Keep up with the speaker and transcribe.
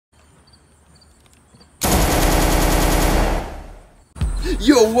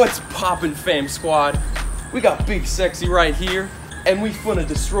Yo, what's poppin', fam squad? We got BigSexy right here, and we finna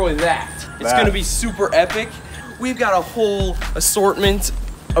destroy that. It's gonna be super epic. We've got a whole assortment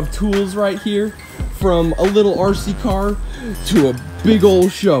of tools right here, from a little RC car to a big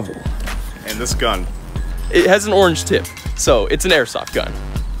old shovel. And this gun. It has an orange tip, so it's an airsoft gun.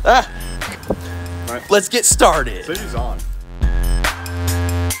 Ah! Right. Let's get started. City's on.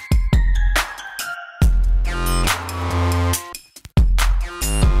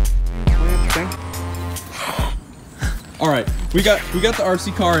 All right, we got the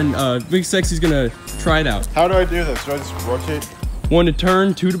RC car, and BigSexy's gonna try it out. How do I do this? Do I just rotate? 1 to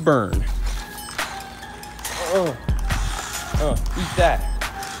turn, 2 to burn. Eat that,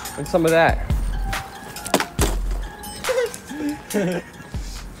 and some of that.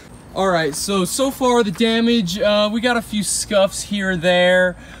 All right, so far the damage, we got a few scuffs here and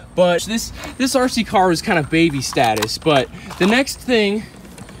there, but this RC car is kind of baby status. But the next thing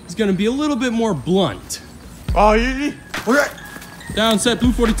is gonna be a little bit more blunt. Oh, yeah. Okay. Down, set,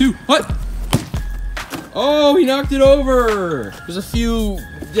 blue 42. What? Oh, he knocked it over. There's a few,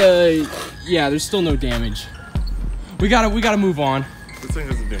 yeah, there's still no damage. We gotta move on. This thing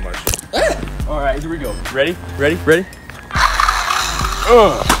doesn't do much. All right, here we go. Ready? Ready?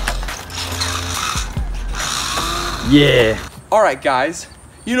 Yeah. All right, guys.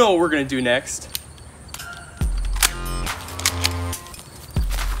 You know what we're gonna do next.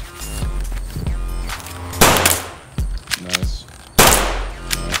 Nice.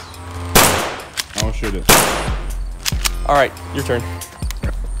 I'll shoot it. All right, your turn.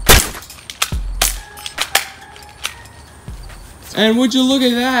 And would you look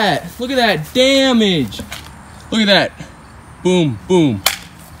at that? Look at that damage. Look at that. Boom, boom.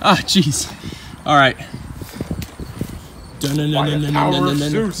 Ah, jeez. All right. Power of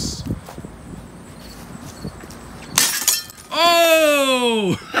Zeus.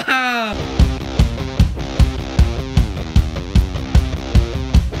 Oh!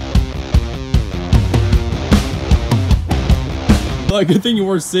 Well, good thing you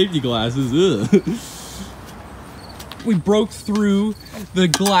wore safety glasses. Ugh. We broke through the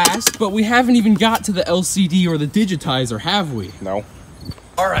glass, but we haven't even got to the LCD or the digitizer, have we? No.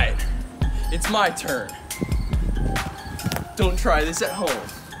 All right, it's my turn. Don't try this at home.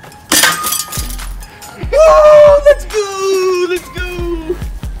 Oh, let's go!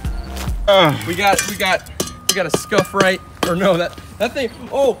 We got a scuff right, or no, that thing.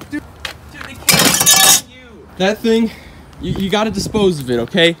 Oh, dude, they can't see you. That thing, you got to dispose of it,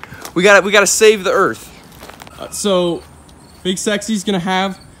 okay? We gotta save the Earth. So, BigSexy's gonna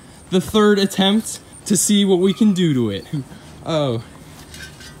have the third attempt to see what we can do to it. Oh.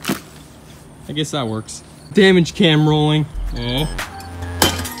 I guess that works. Damage cam rolling. Oh.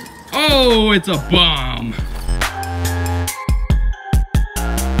 Oh, it's a bomb.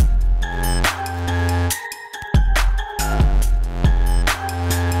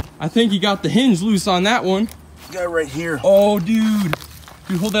 I think you got the hinge loose on that one. Guy right here. Oh, dude.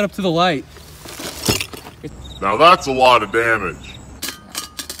 Dude, hold that up to the light. Now that's a lot of damage.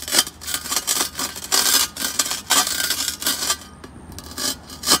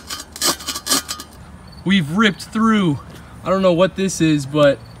 We've ripped through. I don't know what this is,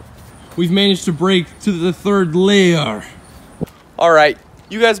 but we've managed to break to the third layer. All right,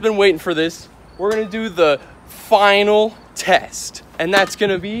 you guys been waiting for this. We're gonna do the final test, and that's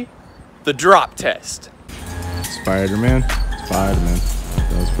gonna be the drop test. Spider-Man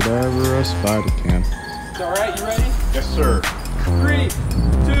does whatever a spider can. All right, you ready? Yes, sir. 3,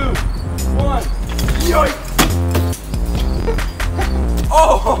 2, 1. Yoink!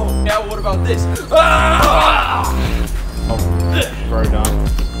 Oh! Now what about this? Ah! Oh, very down.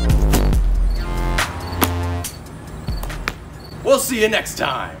 We'll see you next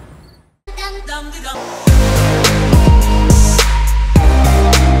time.